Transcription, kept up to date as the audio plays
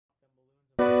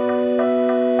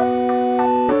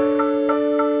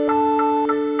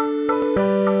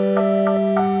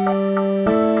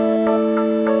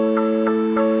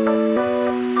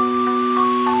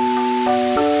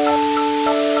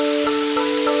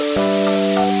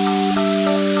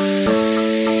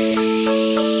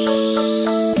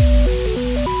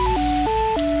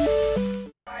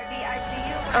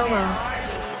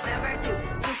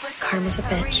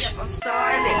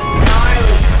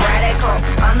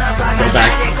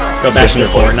Go back to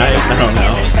Fortnite? I don't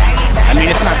know. I mean,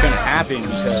 it's not gonna happen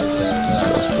because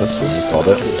You called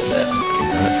it.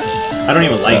 I don't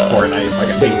even like Fortnite. I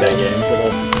hate that game.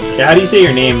 Yeah, how do you say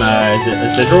your name? Is it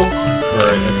Sigil? Or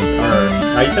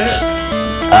how do you say it?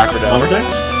 Acrodel. One more time?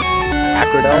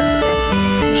 Acrodel.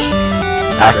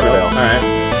 Acrodel. Alright.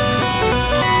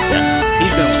 Yeah,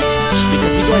 he's gonna win.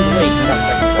 Because he joined late, he got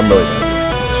second. I'm really bad.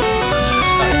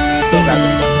 So bad.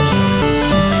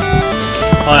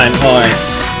 Hold on.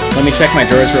 Let me check my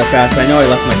drawers real fast. I know I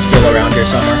left my skill around here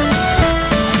somewhere.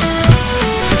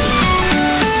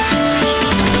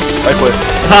 I quit.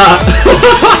 Ha!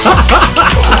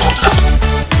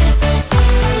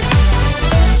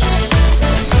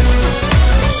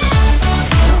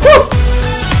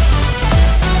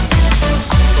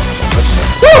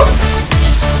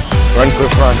 Run,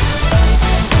 quick, run.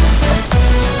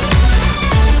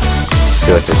 I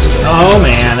feel like this is it. Oh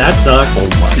man, that sucks. Oh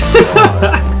my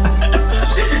god.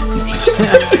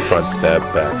 Front stab,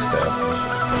 back stab.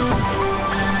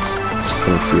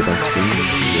 Can you see it on stream?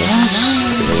 Yeah.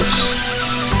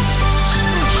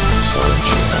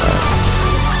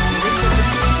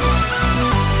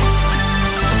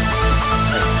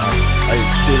 I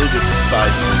really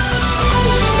despise it.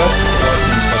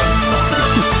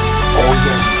 Oh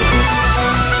yeah.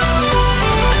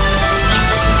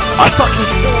 I fucking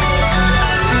killed him.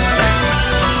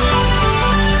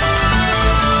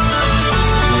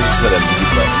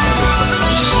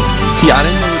 See, I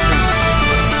didn't know we could.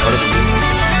 What is this?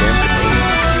 Damn grenade.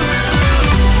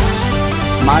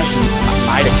 Might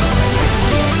have.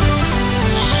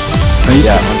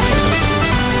 Yeah.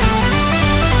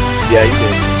 Yeah, you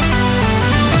did.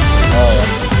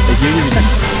 If you didn't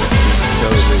show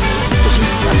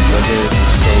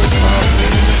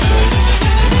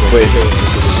Wait,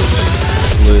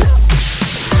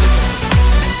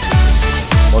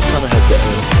 what kind of has the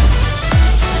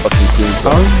fucking green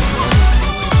color?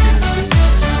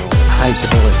 I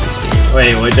don't understand.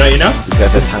 Wait, what don't you know? You got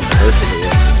that time to hurt it,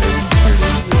 yeah.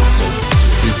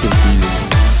 you could be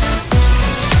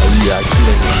a reaction.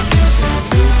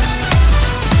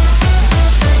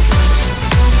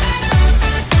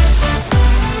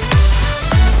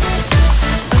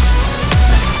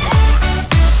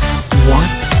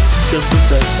 What? Just with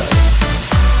that side.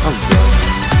 I'm done.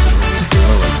 I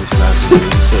like this match.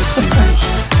 It's so stupid.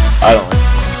 I don't like it.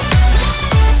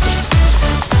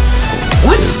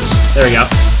 What? There we go.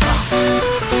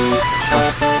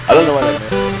 I don't know what I meant.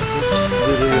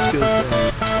 Literally, it feels good.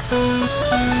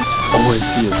 Oh, I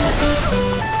see it.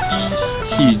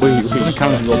 Wait, it doesn't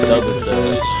count as a little bit with the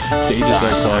stages I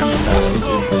saw in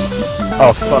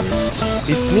Oh, fuck.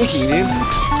 He's sneaking, dude.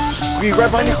 Be right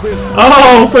behind you, quick.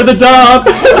 Oh, for the dub!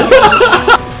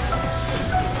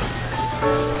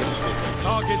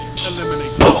 Targets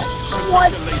eliminated.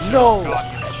 What? No!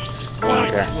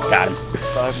 Okay, got him.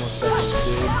 5 more seconds,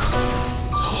 dude.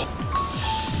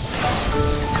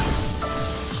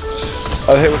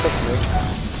 Oh, hey, what's up, Nick?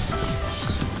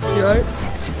 You alright?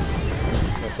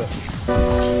 What's up?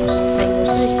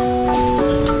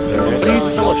 He's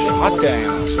so shotgun.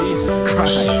 Jesus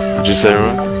Christ. What'd you say,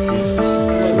 Ron?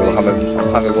 I'm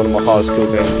having one of my hardest kill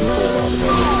games in Fortnite at the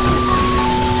moment.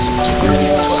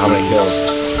 How many kills?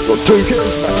 Got 2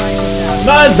 kills, man.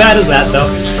 Not as bad as that,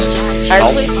 though. I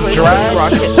actually played with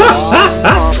Rocket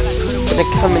gonna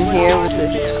come in here with the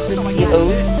crispy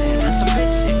O's.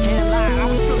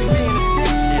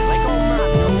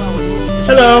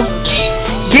 Hello.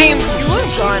 Game, you would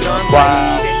have gone on.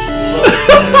 Wow.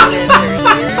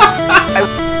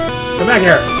 Come back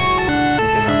here.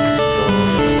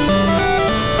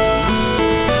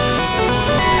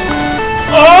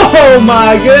 Oh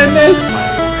my goodness!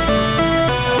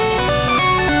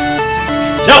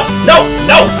 No!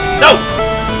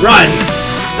 Run!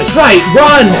 That's right,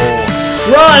 run!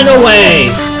 Run away!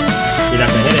 You're not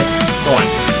gonna hit it. Go on.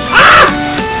 Ah!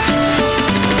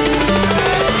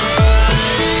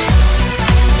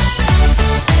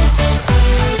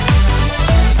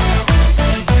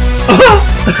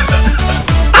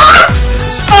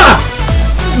 Ah!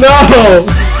 No!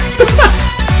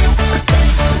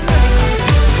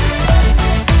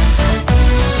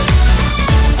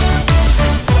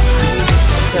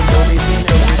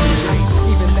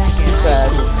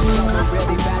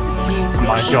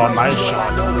 My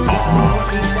shot. Awesome.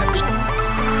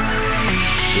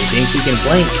 He thinks he can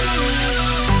blink.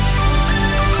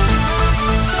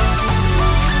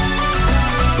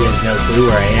 He has no clue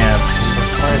where I am.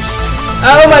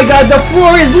 Oh my god, the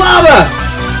floor is lava!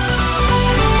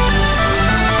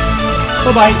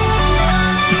 Bye-bye.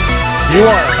 You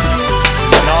are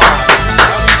not.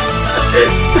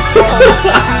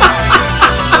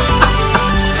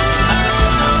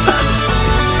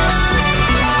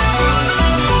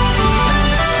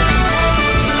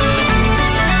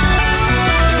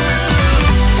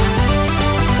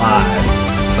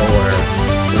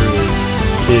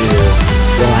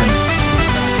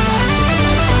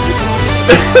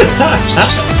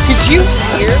 Did you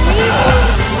hear me?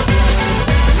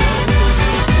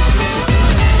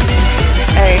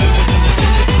 Hey.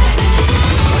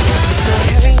 I don't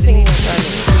have anything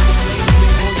running.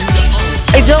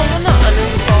 I don't want to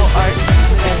uninstall art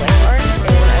because I like art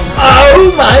and I want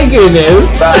Oh my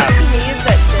goodness! to me is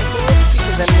that simple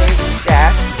because I'm literally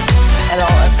Jack and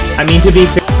all of the I mean, to be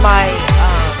fair, my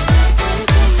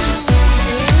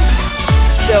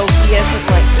so he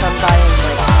hasn't like come by and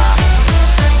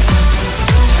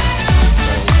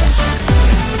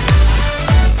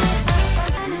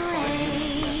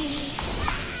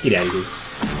get out of here.